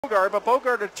Bogart, but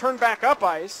Bogart had turned back up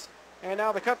ice, and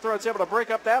now the Cutthroats able to break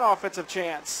up that offensive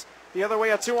chance. The other way,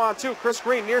 a 2-on-2. Chris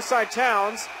Green near side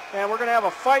Towns, and we're going to have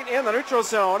a fight in the neutral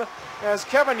zone as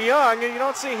Kevin Young, and you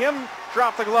don't see him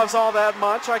drop the gloves all that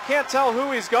much. I can't tell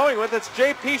who he's going with. It's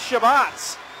J.P.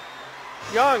 Chabot.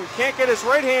 Young can't get his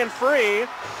right hand free.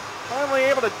 Finally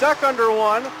able to duck under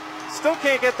one. Still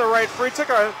can't get the right free. Took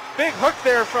a big hook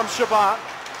there from Chabot.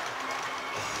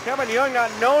 Kevin Young not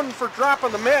known for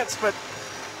dropping the mitts, but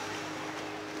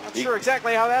not sure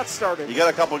exactly how that started. You got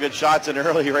a couple good shots in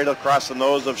early right across the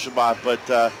nose of Chabot, but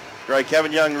right,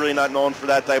 Kevin Young really not known for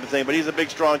that type of thing, but he's a big,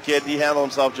 strong kid. He handled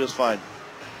himself just fine.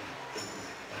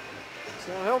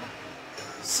 So he'll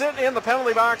sit in the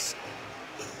penalty box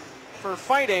for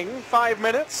fighting 5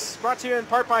 minutes. Brought to you in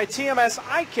part by TMS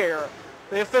Eye Care,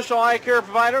 the official eye care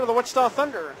provider of the Wichita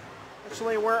Thunder.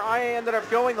 Actually, where I ended up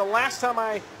going the last time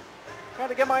I had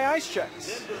to get my eyes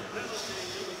checked.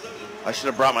 I should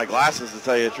have brought my glasses, to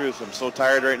tell you the truth. I'm so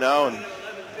tired right now, and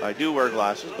I do wear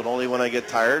glasses, but only when I get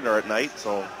tired or at night.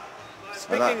 So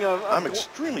I'm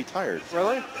extremely tired.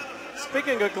 Really?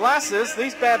 Speaking of glasses,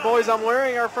 these bad boys I'm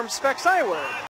wearing are from Specs Eyewear.